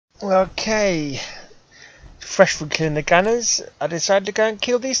Okay, fresh from killing the gunners, I decided to go and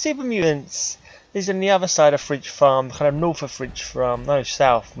kill these super mutants. These are on the other side of Fridge Farm, kind of north of Fridge Farm, no,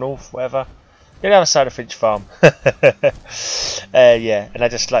 south, north, whatever. The other side of Fridge Farm. Yeah, and I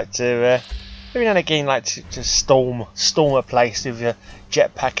just like to, every now and again, like to storm a place with your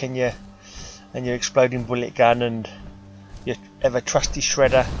jetpack and your exploding bullet gun and your ever trusty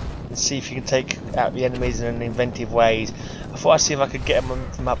shredder, and see if you can take out the enemies in inventive ways. I thought I'd see if I could get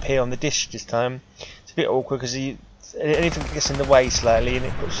them from up here on the dish this time. It's a bit awkward because anything gets in the way slightly, and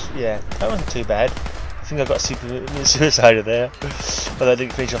it puts, yeah, that wasn't too bad. I think I got a suicider there, but I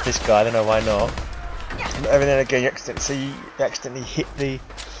didn't finish off this guy. I don't know why not. And every now and again, you accidentally hit the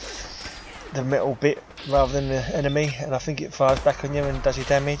metal bit rather than the enemy, and I think it fires back on you and does you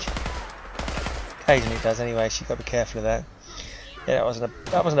damage. Occasionally it does anyway, so you got to be careful of that. Yeah,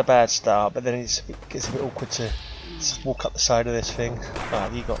 that wasn't a bad start, but then it gets a bit awkward to walk up the side of this thing.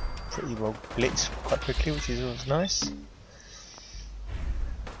 Right, you got pretty well blitzed quite quickly, which is always nice.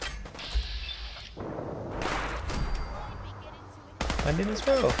 And in as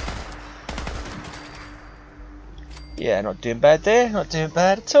well. Yeah, not doing bad there, not doing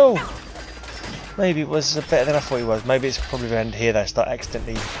bad at all. Maybe it was better than I thought it was. Maybe it's probably around here that I start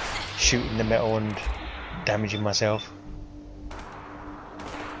accidentally shooting the metal and damaging myself.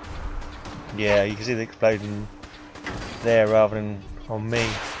 Yeah, you can see the explosion there rather than on me,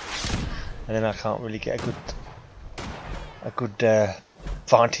 and then I can't really get a good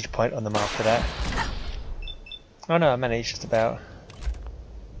vantage point on them after that. Oh no, I managed just about.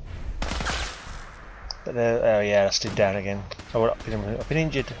 But oh yeah, I stood down again. I've been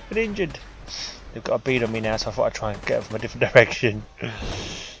injured. They've got a bead on me now, so I thought I'd try and get them from a different direction.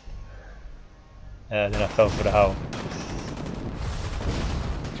 And then I fell for the hole.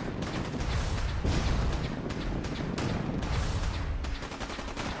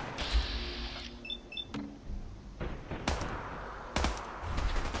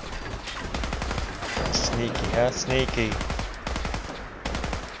 Sneaky, huh? Sneaky.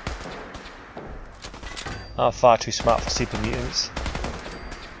 I'm far too smart for super mutants.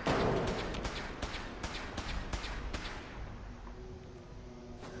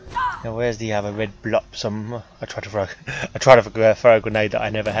 Now where's the other red blop? I tried to throw a grenade that I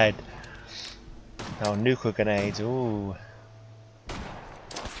never had. Oh, nuclear grenades. Ooh.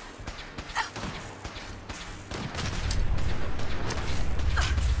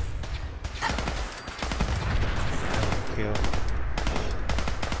 Kill.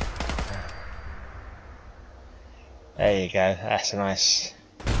 There you go. That's a nice.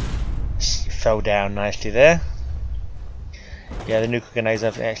 Fell down nicely there. Yeah, the nuclear grenades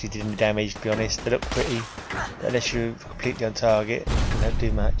haven't actually did any damage, to be honest. They look pretty, but unless you're completely on target, they don't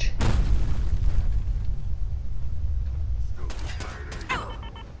do much.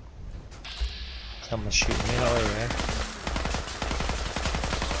 Someone's shooting me. Oh, there we go.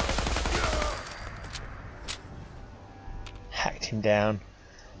 Hacked him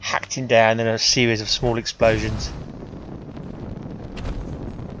down, then a series of small explosions.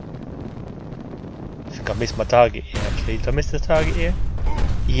 I think I missed my target here actually. Did I miss the target here?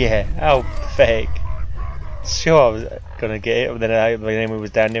 Yeah, oh pathetic. Sure I was gonna get it, but then my enemy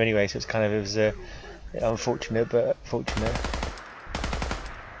was down there anyway, so it's kind of, it was unfortunate, but fortunate.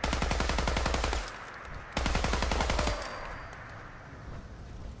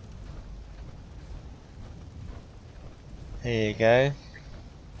 There you go.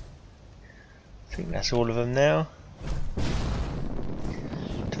 I think that's all of them now.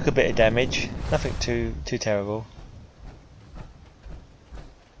 Took a bit of damage, nothing too terrible.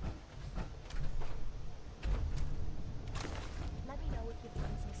 Let me know if you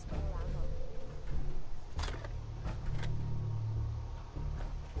find some spare ammo.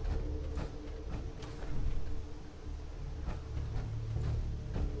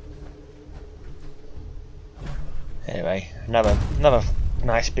 Anyway, another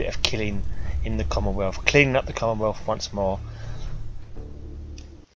nice bit of killing in the Commonwealth, cleaning up the Commonwealth once more.